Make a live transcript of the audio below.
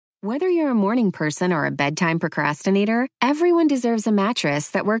Whether you're a morning person or a bedtime procrastinator, everyone deserves a mattress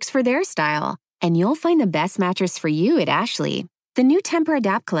that works for their style. And you'll find the best mattress for you at Ashley. The new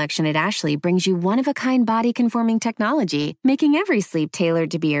Temper-Adapt collection at Ashley brings you one-of-a-kind body-conforming technology, making every sleep tailored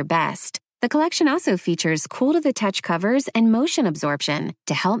to be your best. The collection also features cool-to-the-touch covers and motion absorption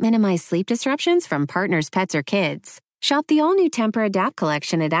to help minimize sleep disruptions from partners, pets, or kids. Shop the all-new Temper-Adapt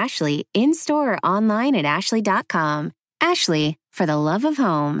collection at Ashley, in-store or online at ashley.com. Ashley, for the love of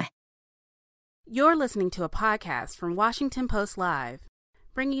home. You're listening to a podcast from Washington Post Live,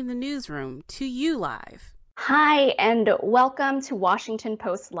 bringing the newsroom to you live. Hi, and welcome to Washington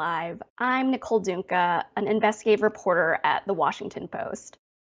Post Live. I'm Nicole Dunca, an investigative reporter at The Washington Post.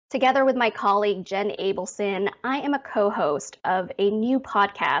 Together with my colleague Jen Abelson, I am a co-host of a new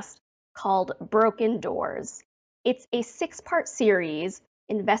podcast called Broken Doors. It's a 6-part series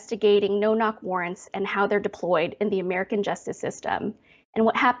investigating no-knock warrants and how they're deployed in the American justice system, and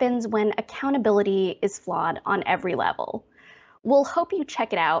what happens when accountability is flawed on every level. We'll hope you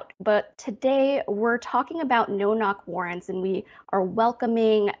check it out, but today we're talking about no-knock warrants, and we are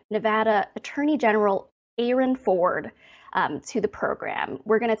welcoming Nevada Attorney General Aaron Ford to the program.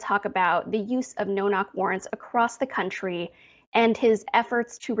 We're going to talk about the use of no-knock warrants across the country and his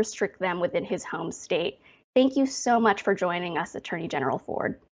efforts to restrict them within his home state. Thank you so much for joining us, Attorney General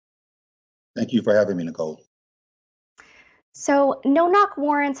Ford. Thank you for having me, Nicole. So no-knock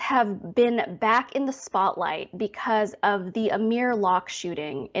warrants have been back in the spotlight because of the Amir Locke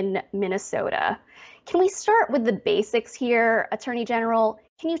shooting in Minnesota. Can we start with the basics here, Attorney General?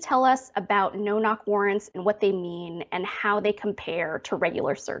 Can you tell us about no-knock warrants and what they mean and how they compare to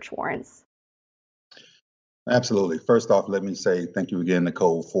regular search warrants? Absolutely. First off, let me say thank you again,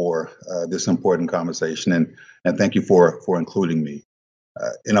 Nicole, for this important conversation, and thank you for including me.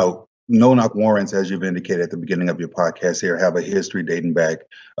 No-knock warrants, as you've indicated at the beginning of your podcast here, have a history dating back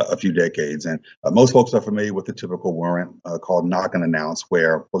a few decades. And most folks are familiar with the typical warrant called knock and announce,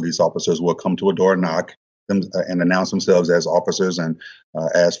 where police officers will come to a door, knock them, and announce themselves as officers and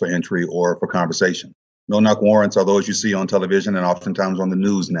ask for entry or for conversation. No-knock warrants are those you see on television and oftentimes on the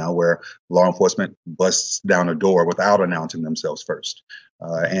news now, where law enforcement busts down a door without announcing themselves first.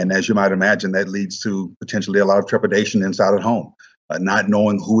 And as you might imagine, that leads to potentially a lot of trepidation inside at home. Not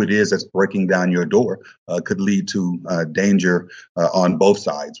knowing who it is that's breaking down your door could lead to danger on both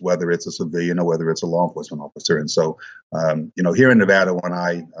sides, whether it's a civilian or whether it's a law enforcement officer. And so, here in Nevada, when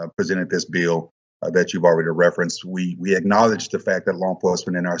I presented this bill that you've already referenced, we acknowledged the fact that law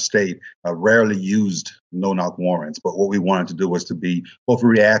enforcement in our state rarely used no-knock warrants. But what we wanted to do was to be both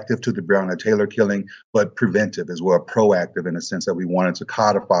reactive to the Breonna Taylor killing, but preventive as well, proactive in the sense that we wanted to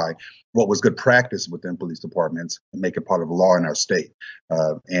codify what was good practice within police departments and make it part of law in our state.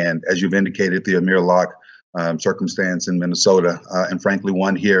 And as you've indicated, the Amir Locke circumstance in Minnesota, and frankly,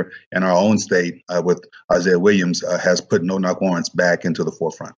 one here in our own state with Isaiah Williams has put no-knock warrants back into the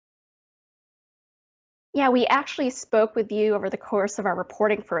forefront. Yeah, we actually spoke with you over the course of our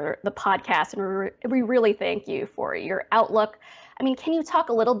reporting for the podcast, and we really thank you for your outlook. I mean, can you talk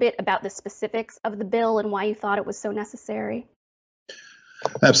a little bit about the specifics of the bill and why you thought it was so necessary?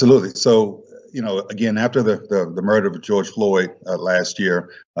 Absolutely. So, again, after the murder of George Floyd last year,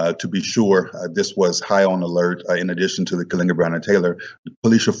 to be sure, this was high on alert. In addition to the killing of Breonna Taylor,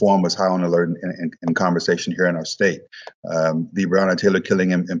 police reform was high on alert in conversation here in our state. The Breonna Taylor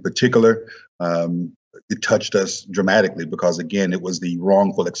killing in particular, it touched us dramatically because, again, it was the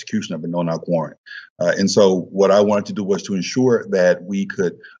wrongful execution of a no-knock warrant. And so what I wanted to do was to ensure that we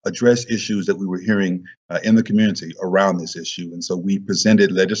could address issues that we were hearing in the community around this issue. And so we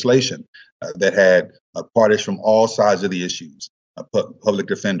presented legislation that had parties from all sides of the issues, public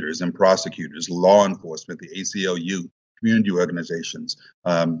defenders and prosecutors, law enforcement, the ACLU, community organizations,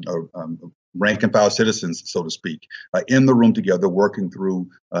 rank and file citizens, so to speak, in the room together, working through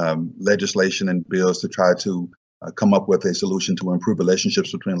legislation and bills to try to come up with a solution to improve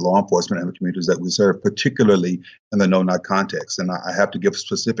relationships between law enforcement and the communities that we serve, particularly in the no-knock context. And I have to give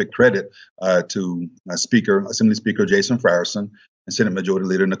specific credit to Assembly Speaker Jason Frierson and Senate Majority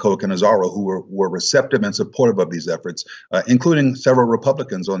Leader Nicole Cannizzaro, who were receptive and supportive of these efforts, including several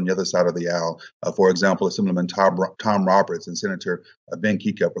Republicans on the other side of the aisle. For example, Assemblyman Tom Roberts and Senator Ben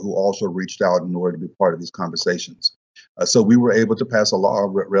Kekepper, who also reached out in order to be part of these conversations. So we were able to pass a law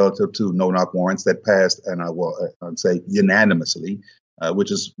relative to no-knock warrants that passed, and I will say unanimously,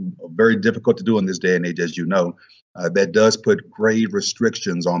 which is very difficult to do in this day and age, as you know, that does put grave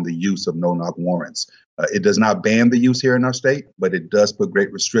restrictions on the use of no-knock warrants. It does not ban the use here in our state, but it does put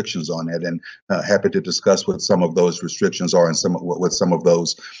great restrictions on it, and happy to discuss what some of those restrictions are and what some of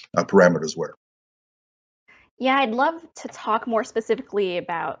those parameters were. Yeah, I'd love to talk more specifically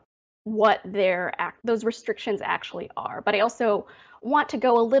about what those restrictions actually are. But I also want to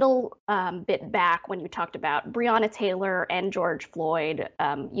go a little bit back when you talked about Breonna Taylor and George Floyd.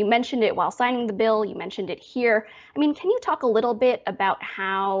 You mentioned it while signing the bill. You mentioned it here. I mean, can you talk a little bit about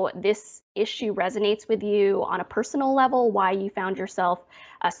how this issue resonates with you on a personal level? Why you found yourself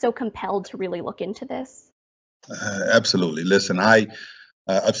so compelled to really look into this? Absolutely. Listen,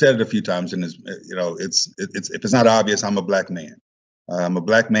 I've said it a few times, and it's if it's not obvious, I'm a black man. I'm a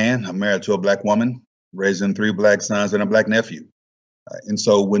black man. I'm married to a black woman, raising 3 black sons and a black nephew. And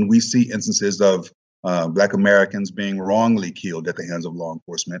so when we see instances of Black Americans being wrongly killed at the hands of law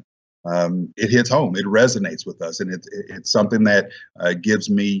enforcement, it hits home. It resonates with us, and it's something that gives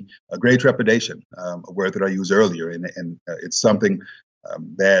me a great trepidation, a word that I used earlier, and it's something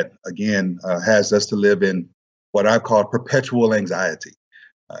that again has us to live in what I call perpetual anxiety.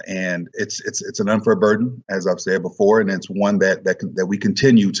 And it's an unfair burden, as I've said before, and it's one that we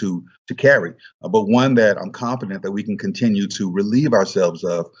continue to carry, but one that I'm confident that we can continue to relieve ourselves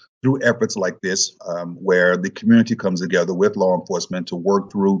of through efforts like this, where the community comes together with law enforcement to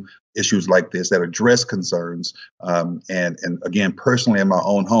work through issues like this that address concerns. And again, personally, in my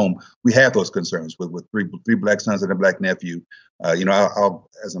own home, we have those concerns with three black sons and a black nephew. I'll,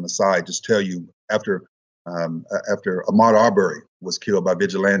 as an aside, just tell you after Ahmaud Arbery was killed by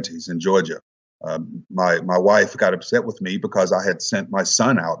vigilantes in Georgia, my wife got upset with me because I had sent my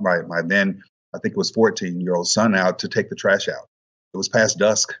son out, my then, I think it was 14-year-old son out to take the trash out. It was past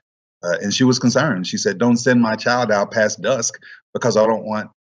dusk, and she was concerned. She said, "Don't send my child out past dusk because I don't want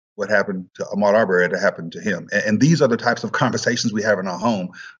what happened to Ahmaud Arbery to happen to him." And these are the types of conversations we have in our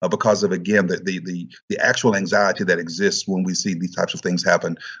home because of, again, the actual anxiety that exists when we see these types of things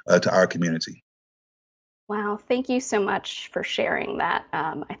happen to our community. Wow, thank you so much for sharing that.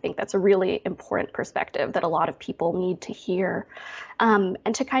 I think that's a really important perspective that a lot of people need to hear. And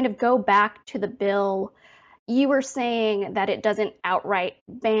to kind of go back to the bill, you were saying that it doesn't outright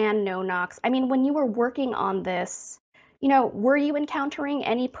ban no-knocks. I mean, when you were working on this, were you encountering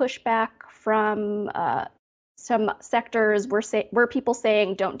any pushback from some sectors? Were people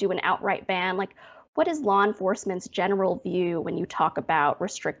saying don't do an outright ban? Like, what is law enforcement's general view when you talk about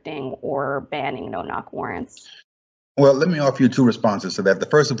restricting or banning no-knock warrants? Well, let me offer you 2 responses to that. The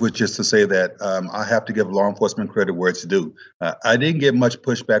first of which is to say that I have to give law enforcement credit where it's due. I didn't get much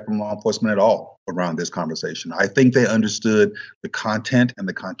pushback from law enforcement at all around this conversation. I think they understood the content and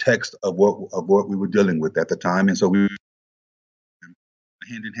the context of what we were dealing with at the time, and so we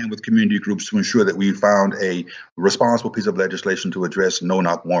hand in hand with community groups to ensure that we found a responsible piece of legislation to address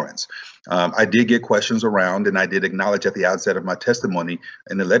no-knock warrants. I did get questions around, and I did acknowledge at the outset of my testimony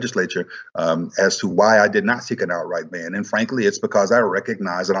in the legislature as to why I did not seek an outright ban. And frankly, it's because I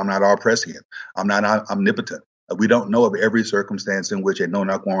recognize that I'm not all prescient. I'm not omnipotent. We don't know of every circumstance in which a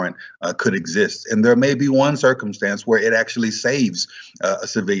no-knock warrant could exist. And there may be one circumstance where it actually saves a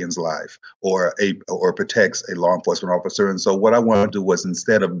civilian's life or protects a law enforcement officer. And so what I wanted to do was,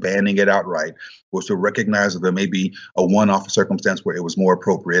 instead of banning it outright, was to recognize that there may be a one-off circumstance where it was more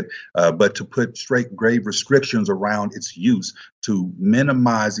appropriate, but to put straight grave restrictions around its use to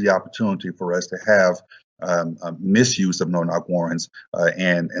minimize the opportunity for us to have misuse of no-knock warrants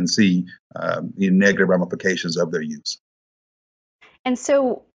and see the negative ramifications of their use. And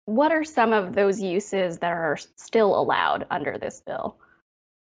so what are some of those uses that are still allowed under this bill?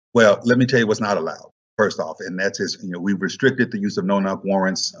 Well, let me tell you what's not allowed, first off, and that's we've restricted the use of no-knock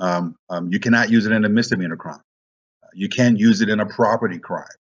warrants. You cannot use it in a misdemeanor crime. You can't use it in a property crime.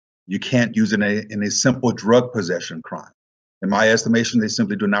 You can't use it in a simple drug possession crime. In my estimation, they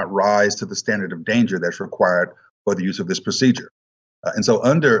simply do not rise to the standard of danger that's required for the use of this procedure. And so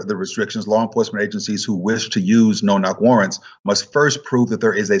under the restrictions, law enforcement agencies who wish to use no-knock warrants must first prove that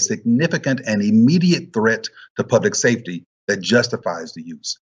there is a significant and immediate threat to public safety that justifies the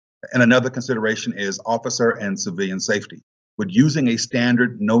use. And another consideration is officer and civilian safety. Would using a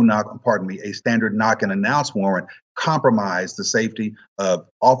standard a standard knock and announce warrant compromise the safety of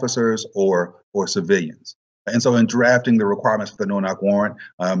officers or civilians? And so in drafting the requirements for the no-knock warrant,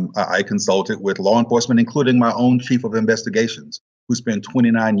 I consulted with law enforcement, including my own chief of investigations, who spent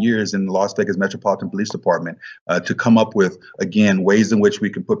 29 years in the Las Vegas Metropolitan Police Department, to come up with, again, ways in which we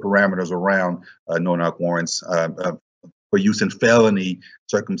can put parameters around no-knock warrants for use in felony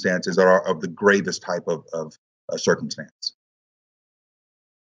circumstances that are of the gravest type of circumstance.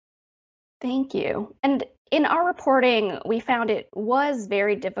 Thank you. And in our reporting, we found it was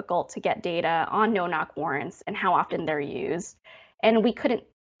very difficult to get data on no-knock warrants and how often they're used. And we couldn't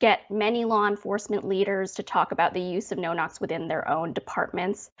get many law enforcement leaders to talk about the use of no-knocks within their own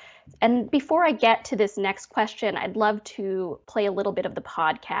departments. And before I get to this next question, I'd love to play a little bit of the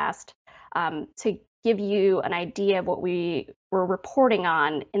podcast to give you an idea of what we were reporting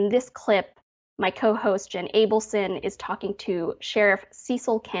on. In this clip, my co-host Jen Abelson is talking to Sheriff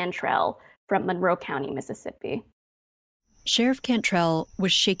Cecil Cantrell from Monroe County, Mississippi. Sheriff Cantrell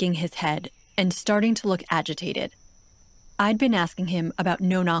was shaking his head and starting to look agitated. I'd been asking him about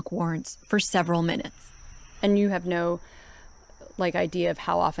no-knock warrants for several minutes. And you have no, idea of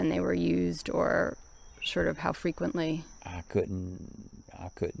how often they were used or sort of how frequently? I couldn't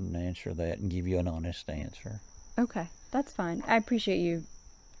answer that and give you an honest answer. Okay, that's fine. I appreciate you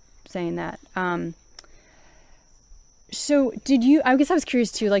saying that. So did you, I guess I was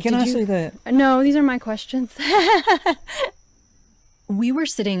curious too, Can I see that? No, these are my questions. We were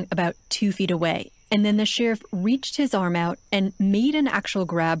sitting about 2 feet away, and then the sheriff reached his arm out and made an actual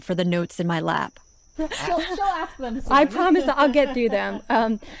grab for the notes in my lap. She'll ask them soon. I promise I'll get through them.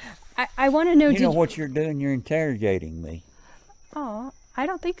 I want to know... You know what you're doing? You're interrogating me. Oh, I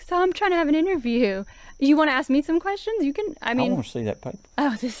don't think so. I'm trying to have an interview. You want to ask me some questions? You can, I want to see that paper.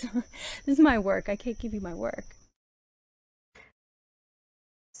 Oh, this is my work. I can't give you my work.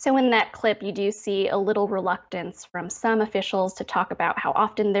 So in that clip, you do see a little reluctance from some officials to talk about how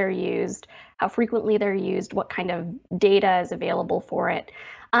often they're used, how frequently they're used, what kind of data is available for it.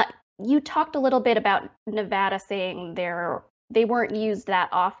 You talked a little bit about Nevada saying they weren't used that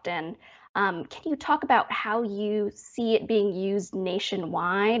often. Can you talk about how you see it being used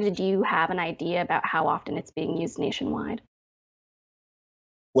nationwide? Do you have an idea about how often it's being used nationwide?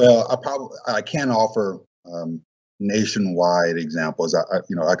 Well, I can offer nationwide examples.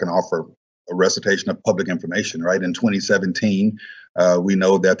 I can offer a recitation of public information. Right, in 2017, we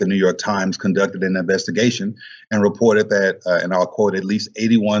know that the New York Times conducted an investigation and reported that, and I'll quote, at least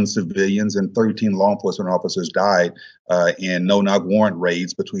 81 civilians and 13 law enforcement officers died in no-knock warrant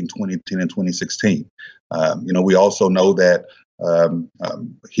raids between 2010 and 2016. We also know that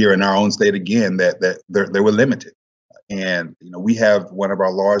here in our own state, again, that they were limited. And we have one of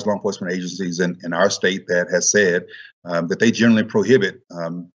our large law enforcement agencies in our state that has said that they generally prohibit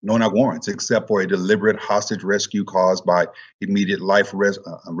no-knock warrants except for a deliberate hostage rescue caused by immediate life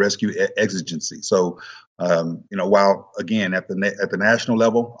rescue exigency. So, while again at the national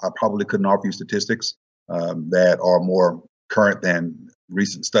level, I probably couldn't offer you statistics that are more current than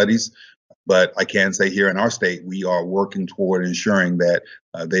recent studies. But I can say here in our state, we are working toward ensuring that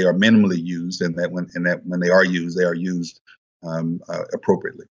they are minimally used, and that when they are used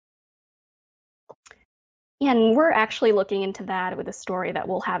appropriately. And we're actually looking into that with a story that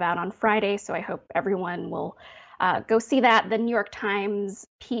we'll have out on Friday. So I hope everyone will go see that. The New York Times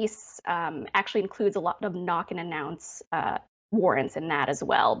piece actually includes a lot of knock and announce warrants in that as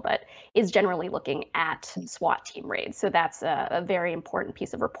well, but is generally looking at SWAT team raids. So that's a very important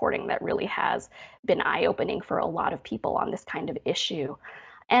piece of reporting that really has been eye-opening for a lot of people on this kind of issue.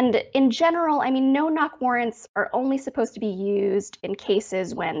 And in general, no-knock warrants are only supposed to be used in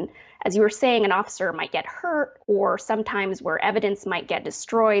cases when, as you were saying, an officer might get hurt, or sometimes where evidence might get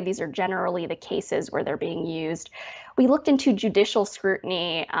destroyed. These are generally the cases where they're being used. We looked into judicial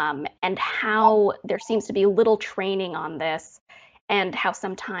scrutiny and how there seems to be little training on this, and how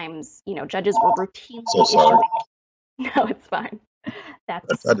sometimes, judges were routinely issuing. No, it's fine.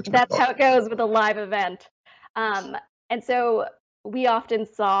 That's how it goes with a live event. And so we often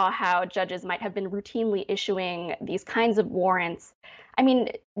saw how judges might have been routinely issuing these kinds of warrants.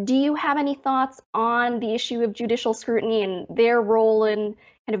 Do you have any thoughts on the issue of judicial scrutiny and their role in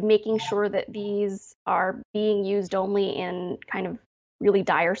kind of making sure that these are being used only in kind of really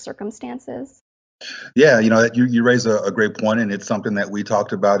dire circumstances? Yeah, you raise a great point, and it's something that we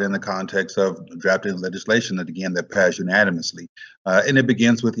talked about in the context of drafting legislation that passed unanimously. And it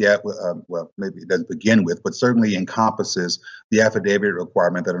begins with well, maybe it doesn't begin with, but certainly encompasses the affidavit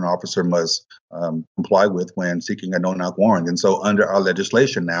requirement that an officer must comply with when seeking a no-knock warrant. And so under our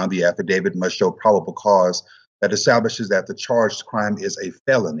legislation now, the affidavit must show probable cause that establishes that the charged crime is a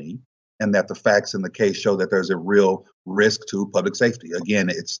felony, and that the facts in the case show that there's a real risk to public safety. Again,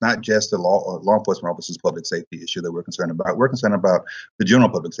 it's not just the law enforcement officer's public safety issue that we're concerned about. We're concerned about the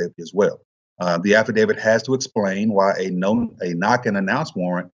general public safety as well. The affidavit has to explain why a knock and announce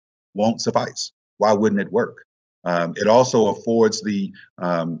warrant won't suffice. Why wouldn't it work? It also affords the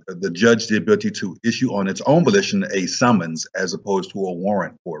judge the ability to issue on its own volition a summons as opposed to a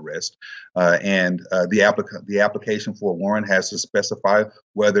warrant for arrest. And the application for a warrant has to specify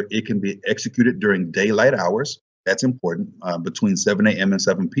whether it can be executed during daylight hours. That's important, between 7 a.m. and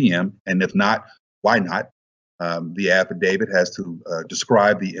 7 p.m. And if not, why not? The affidavit has to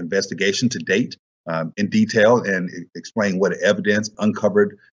describe the investigation to date in detail and explain what evidence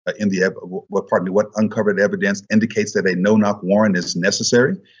uncovered what uncovered evidence indicates that a no-knock warrant is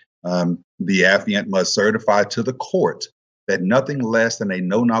necessary. The affiant must certify to the court that nothing less than a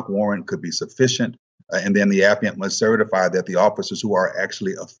no-knock warrant could be sufficient. And then the affiant must certify that the officers who are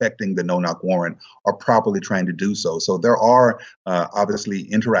actually effecting the no-knock warrant are properly trained to do so. So there are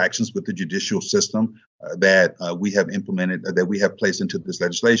obviously interactions with the judicial system that we have implemented, that we have placed into this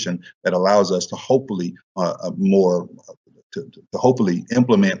legislation that allows us to hopefully hopefully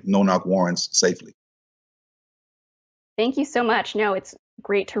implement no-knock warrants safely. Thank you so much. No, it's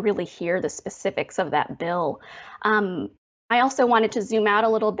great to really hear the specifics of that bill. I also wanted to zoom out a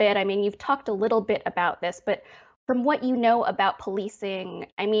little bit. I mean, you've talked a little bit about this, but from what you know about policing,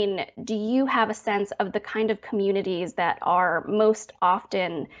 I mean, do you have a sense of the kind of communities that are most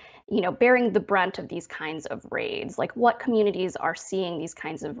often, bearing the brunt of these kinds of raids? Like, what communities are seeing these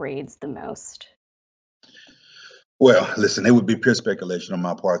kinds of raids the most? Well, listen, it would be pure speculation on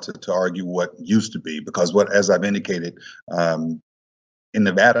my part to argue what used to be, because as I've indicated, in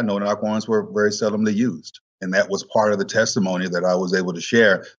Nevada, no-knock warrants were very seldomly used. And that was part of the testimony that I was able to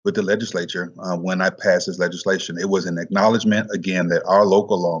share with the legislature when I passed this legislation. It was an acknowledgement, again, that our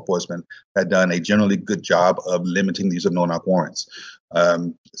local law enforcement had done a generally good job of limiting the use of no-knock warrants.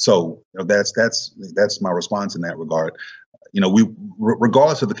 So that's my response in that regard. We,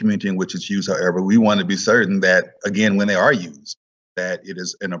 regardless of the community in which it's used, however, we want to be certain that, again, when they are used, that it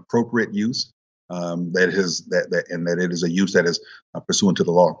is an appropriate use, that it is a use that is pursuant to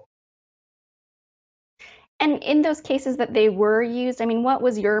the law. And in those cases that they were used, I mean, what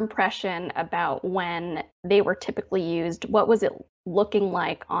was your impression about when they were typically used? What was it looking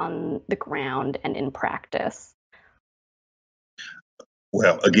like on the ground and in practice?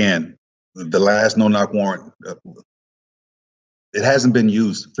 Well, again, the last no-knock warrant, it hasn't been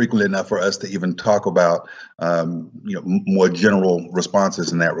used frequently enough for us to even talk about, more general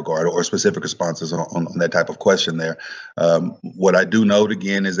responses in that regard, or specific responses on that type of question there. What I do note,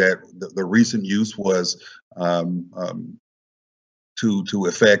 again, is that the recent use was to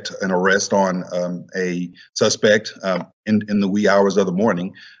effect an arrest on a suspect in the wee hours of the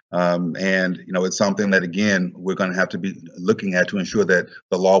morning. And it's something that, again, we're going to have to be looking at to ensure that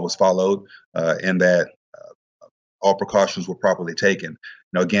the law was followed and that all precautions were properly taken.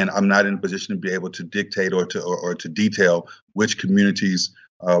 Again, I'm not in a position to be able to dictate or to detail which communities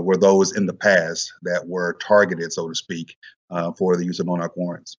were those in the past that were targeted, so to speak, for the use of no-knock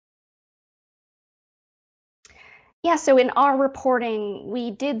warrants. Yeah, so in our reporting,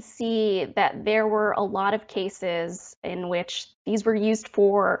 we did see that there were a lot of cases in which these were used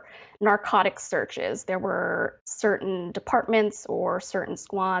for narcotic searches. There were certain departments or certain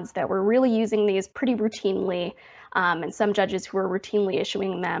squads that were really using these pretty routinely, and some judges who were routinely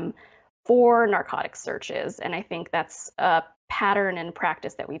issuing them for narcotic searches. And I think that's a pattern and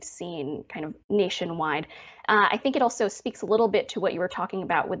practice that we've seen kind of nationwide. I think it also speaks a little bit to what you were talking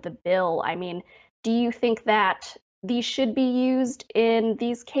about with the bill. I mean, do you think that these should be used in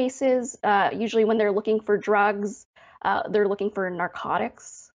these cases? Usually when they're looking for drugs, they're looking for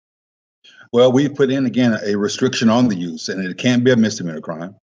narcotics? Well, we put in, again, a restriction on the use, and it can't be a misdemeanor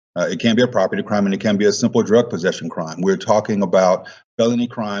crime. It can be a property crime, and it can be a simple drug possession crime. We're talking about felony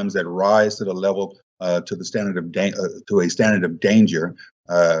crimes that rise to the level, to a standard of danger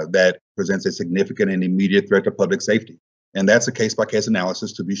that presents a significant and immediate threat to public safety. And that's a case-by-case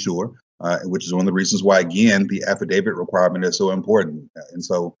analysis, to be sure, which is one of the reasons why, again, the affidavit requirement is so important. And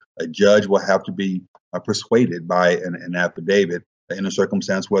so a judge will have to be persuaded by an affidavit in a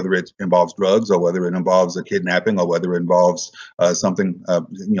circumstance, whether it involves drugs or whether it involves a kidnapping or whether it involves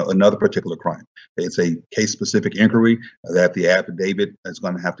another particular crime. It's a case-specific inquiry that the affidavit is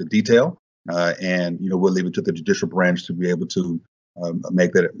going to have to detail, and we'll leave it to the judicial branch to be able to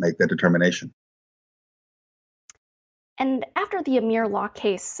make that determination. And after the Amir Law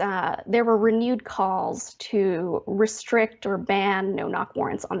case, there were renewed calls to restrict or ban no-knock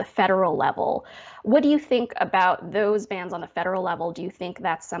warrants on the federal level. What do you think about those bans on the federal level? Do you think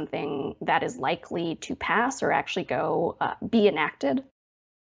that's something that is likely to pass or actually be enacted?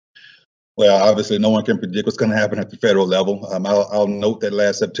 Well, obviously, no one can predict what's going to happen at the federal level. I'll note that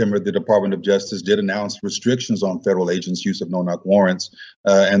last September, the Department of Justice did announce restrictions on federal agents' use of no-knock warrants,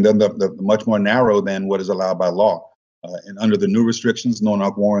 and then the much more narrow than what is allowed by law. And under the new restrictions,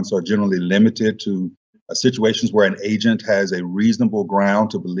 no-knock warrants are generally limited to situations where an agent has a reasonable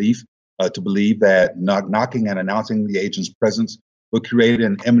ground to believe that knocking and announcing the agent's presence would create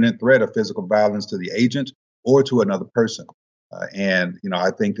an imminent threat of physical violence to the agent or to another person. And, I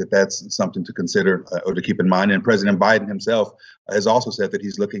think that that's something to consider or to keep in mind. And President Biden himself has also said that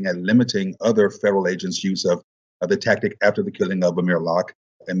he's looking at limiting other federal agents' use of the tactic after the killing of Amir Locke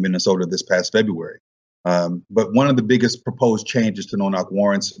in Minnesota this past February. But one of the biggest proposed changes to no-knock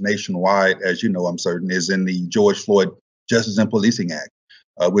warrants nationwide, as you know, I'm certain, is in the George Floyd Justice and Policing Act,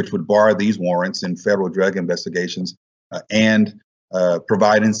 which would bar these warrants in federal drug investigations and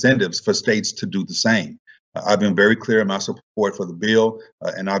provide incentives for states to do the same. I've been very clear in my support for the bill,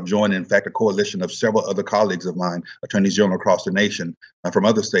 and I've joined, in fact, a coalition of several other colleagues of mine, attorneys general across the nation from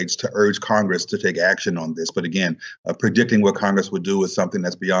other states, to urge Congress to take action on this. But again, predicting what Congress would do is something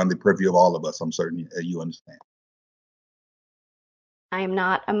that's beyond the purview of all of us. I'm certain you understand. I am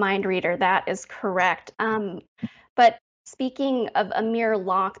not a mind reader. That is correct. But speaking of Amir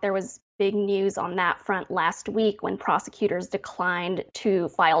Locke, there was big news on that front last week when prosecutors declined to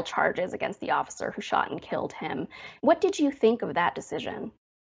file charges against the officer who shot and killed him. What did you think of that decision?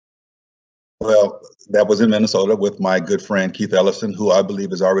 Well, that was in Minnesota with my good friend Keith Ellison, who I believe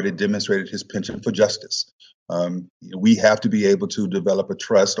has already demonstrated his penchant for justice. We have to be able to develop a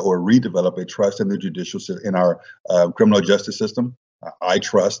trust or redevelop a trust in the in our criminal justice system. I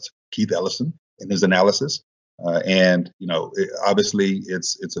trust Keith Ellison in his analysis. Obviously,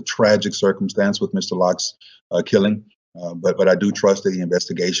 it's a tragic circumstance with Mr. Locke's killing, but I do trust the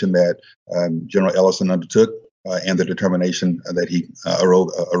investigation that General Ellison undertook and the determination that he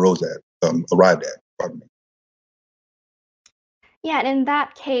arrived at. Pardon me. Yeah, and in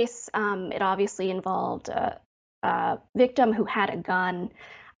that case, it obviously involved a victim who had a gun.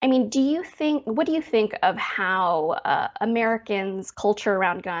 I mean, what do you think of how Americans' culture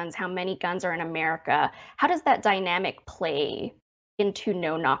around guns, how many guns are in America, how does that dynamic play into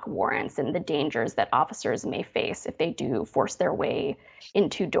no-knock warrants and the dangers that officers may face if they do force their way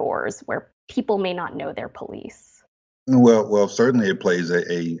into doors where people may not know they're police? Well, certainly it plays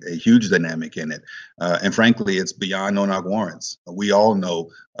a huge dynamic in it. And frankly, it's beyond no-knock warrants. We all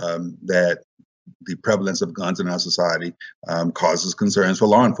know that the prevalence of guns in our society causes concerns for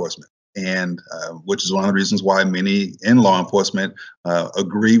law enforcement, and which is one of the reasons why many in law enforcement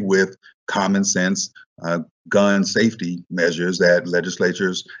agree with common sense gun safety measures that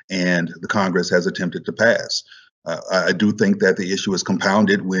legislatures and the Congress has attempted to pass. I do think that the issue is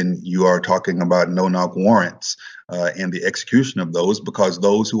compounded when you are talking about no-knock warrants and the execution of those, because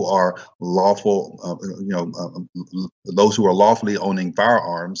those who are those who are lawfully owning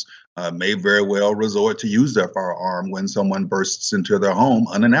firearms may very well resort to use their firearm when someone bursts into their home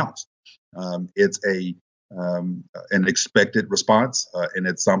unannounced. It's an expected response, and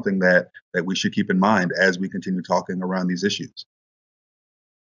it's something that we should keep in mind as we continue talking around these issues.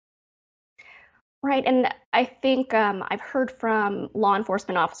 Right, and I think I've heard from law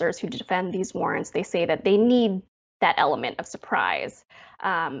enforcement officers who defend these warrants. They say that they need that element of surprise.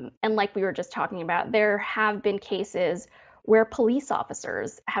 And like we were just talking about, there have been cases where police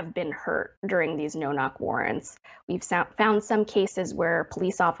officers have been hurt during these no-knock warrants. We've found some cases where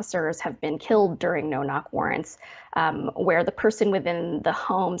police officers have been killed during no-knock warrants, where the person within the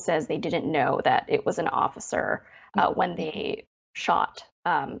home says they didn't know that it was an officer when they shot,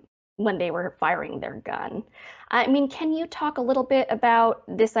 when they were firing their gun. I mean, can you talk a little bit about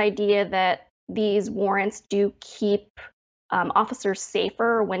this idea that these warrants do keep officers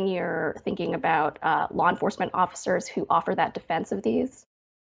safer when you're thinking about law enforcement officers who offer that defense of these?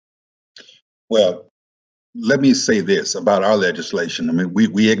 Well, let me say this about our legislation. I mean,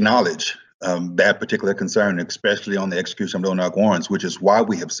 we acknowledge that particular concern, especially on the execution of no-knock warrants, which is why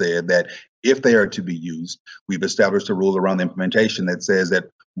we have said that if they are to be used, we've established a rule around the implementation that says that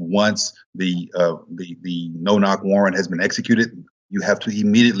once the no-knock warrant has been executed, you have to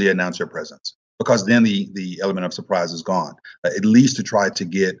immediately announce your presence, because then the element of surprise is gone, at least to try to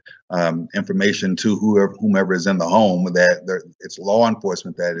get information to whomever is in the home that it's law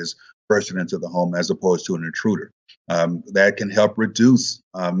enforcement that is bursting into the home as opposed to an intruder. That can help reduce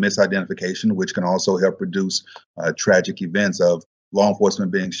misidentification, which can also help reduce tragic events of law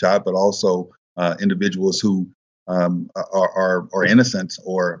enforcement being shot, but also individuals who are innocent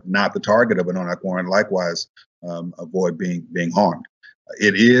or not the target of a no-knock warrant, likewise avoid being harmed.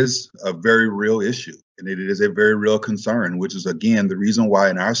 It is a very real issue, and it is a very real concern, which is, again, the reason why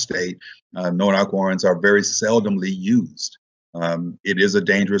in our state, no-knock warrants are very seldomly used. It is a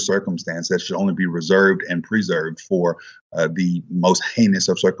dangerous circumstance that should only be reserved and preserved for the most heinous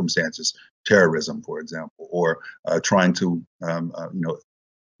of circumstances, terrorism, for example, or trying to,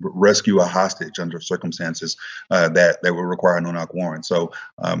 rescue a hostage under circumstances that will require a no-knock warrant. So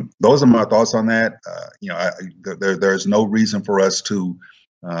those are my thoughts on that. There's no reason for us to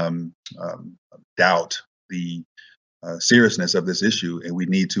doubt the seriousness of this issue, and we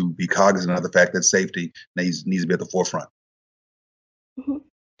need to be cognizant of the fact that safety needs to be at the forefront. Mm-hmm.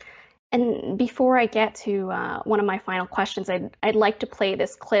 And before I get to one of my final questions, I'd like to play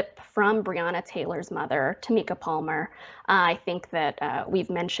this clip from Breonna Taylor's mother, Tamika Palmer. I think that we've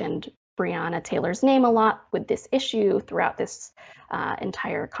mentioned Breonna Taylor's name a lot with this issue throughout this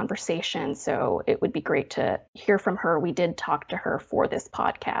entire conversation, so it would be great to hear from her. We did talk to her for this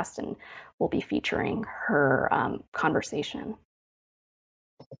podcast, and we'll be featuring her conversation.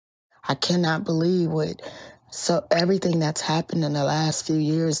 I cannot believe everything that's happened in the last few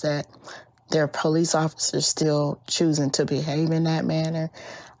years, that there are police officers still choosing to behave in that manner.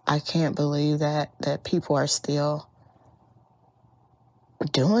 I can't believe that people are still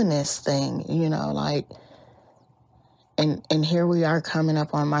doing this thing, and here we are coming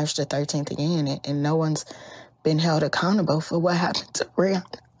up on March the 13th again, and no one's been held accountable for what happened to Breonna.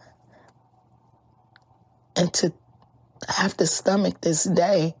 And to have to stomach this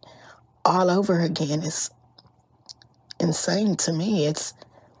day all over again is insane to me.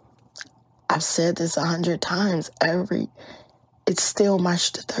 I've said this 100 times, it's still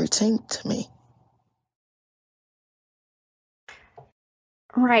March the 13th to me.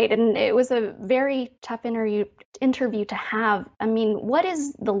 Right, and it was a very tough interview to have. I mean, what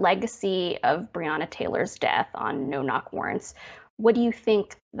is the legacy of Breonna Taylor's death on no-knock warrants? What do you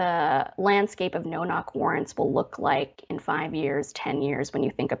think the landscape of no-knock warrants will look like in 5 years, 10 years, when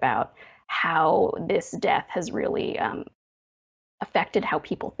you think about how this death has really affected how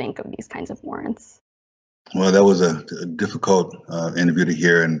people think of these kinds of warrants? Well, that was a difficult interview to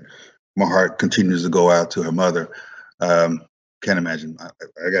hear, and my heart continues to go out to her mother. Can't imagine.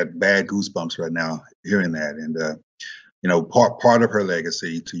 I got bad goosebumps right now hearing that. And, part of her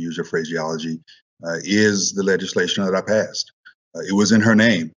legacy, to use your phraseology, is the legislation that I passed. It was in her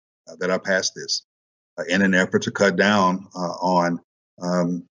name that I passed this in an effort to cut down on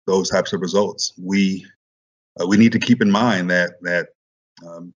those types of results. We need to keep in mind that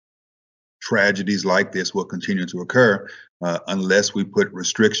tragedies like this will continue to occur unless we put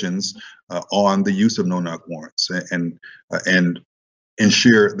restrictions on the use of no-knock warrants and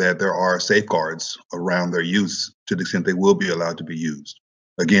ensure that there are safeguards around their use to the extent they will be allowed to be used.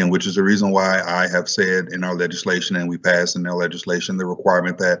 Again, which is the reason why I have said in our legislation, and we passed in our legislation, the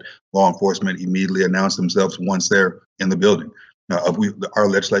requirement that law enforcement immediately announce themselves once they're in the building. Our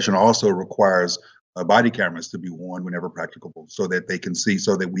legislation also requires body cameras to be worn whenever practicable, so that they can see,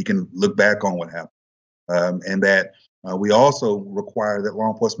 so that we can look back on what happened. And that we also require that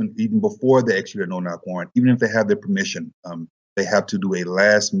law enforcement, even before they execute a no-knock warrant, even if they have their permission, they have to do a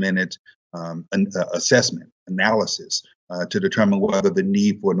last-minute assessment, analysis, to determine whether the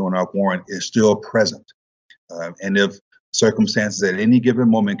need for a no-knock warrant is still present. And if circumstances at any given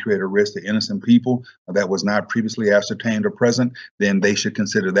moment create a risk to innocent people that was not previously ascertained or present, then they should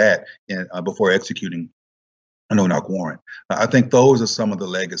consider that before executing a no-knock warrant. I think those are some of the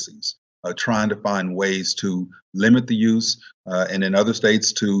legacies, trying to find ways to limit the use, and in other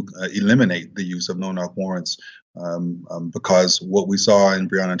states to eliminate the use of no-knock warrants, because what we saw in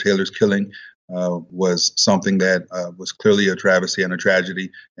Breonna Taylor's killing was something that was clearly a travesty and a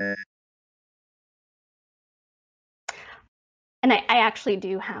tragedy. And I actually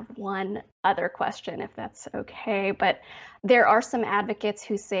do have one other question, if that's okay. But there are some advocates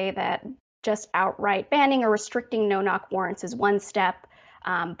who say that just outright banning or restricting no-knock warrants is one step,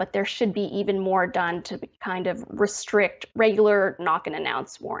 but there should be even more done to kind of restrict regular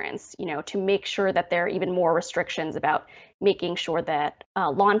knock-and-announce warrants, to make sure that there are even more restrictions about making sure that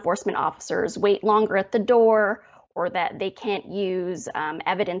law enforcement officers wait longer at the door, or that they can't use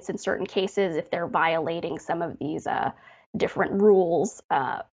evidence in certain cases if they're violating some of these different rules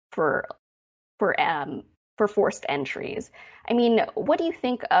for forced entries. I mean, what do you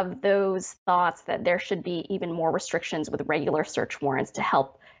think of those thoughts that there should be even more restrictions with regular search warrants to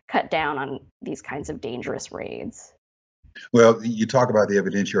help cut down on these kinds of dangerous raids? Well, you talk about the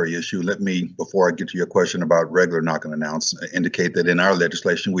evidentiary issue. Let me, before I get to your question about regular knock and announce, indicate that in our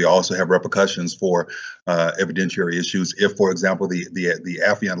legislation, we also have repercussions for evidentiary issues. If, for example, the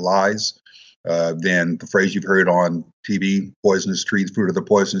affiant lies, then the phrase you've heard on TV, poisonous tree, fruit of the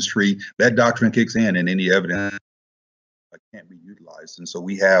poisonous tree, that doctrine kicks in, and any evidence can't be utilized. And so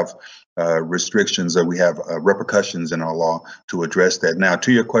we have restrictions, we have repercussions in our law to address that. Now,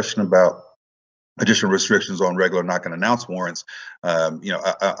 to your question about additional restrictions on regular knock and announce warrants, I'm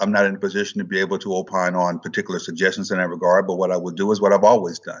not in a position to be able to opine on particular suggestions in that regard, but what I would do is what I've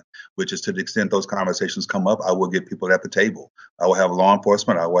always done, which is, to the extent those conversations come up, I will get people at the table. I will have law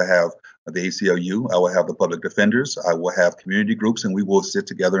enforcement, I will have the ACLU, I will have the public defenders, I will have community groups, and we will sit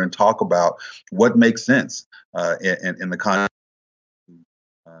together and talk about what makes sense in the context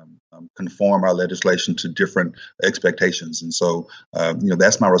conform our legislation to different expectations. And so,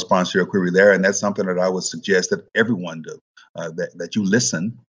 that's my response to your query there. And that's something that I would suggest that everyone do, that you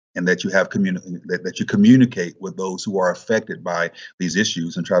listen and that you have that you communicate with those who are affected by these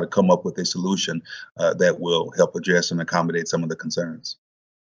issues and try to come up with a solution that will help address and accommodate some of the concerns.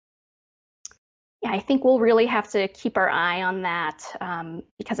 Yeah, I think we'll really have to keep our eye on that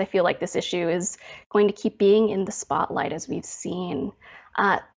because I feel like this issue is going to keep being in the spotlight as we've seen.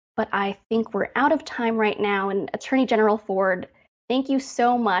 But I think we're out of time right now. And Attorney General Ford, thank you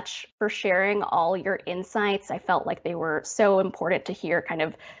so much for sharing all your insights. I felt like they were so important to hear kind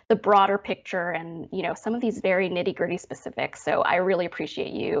of the broader picture and, some of these very nitty-gritty specifics. So I really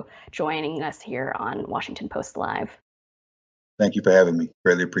appreciate you joining us here on Washington Post Live. Thank you for having me.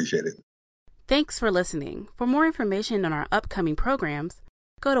 Really appreciate it. Thanks for listening. For more information on our upcoming programs,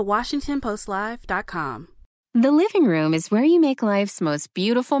 go to WashingtonPostLive.com. The living room is where you make life's most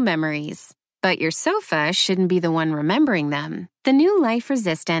beautiful memories. But your sofa shouldn't be the one remembering them. The new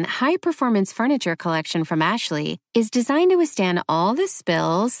life-resistant, high-performance furniture collection from Ashley is designed to withstand all the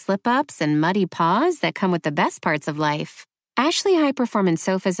spills, slip-ups, and muddy paws that come with the best parts of life. Ashley high-performance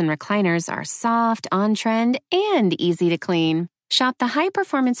sofas and recliners are soft, on-trend, and easy to clean. Shop the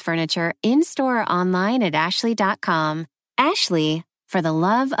high-performance furniture in-store or online at Ashley.com. Ashley, for the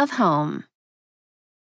love of home.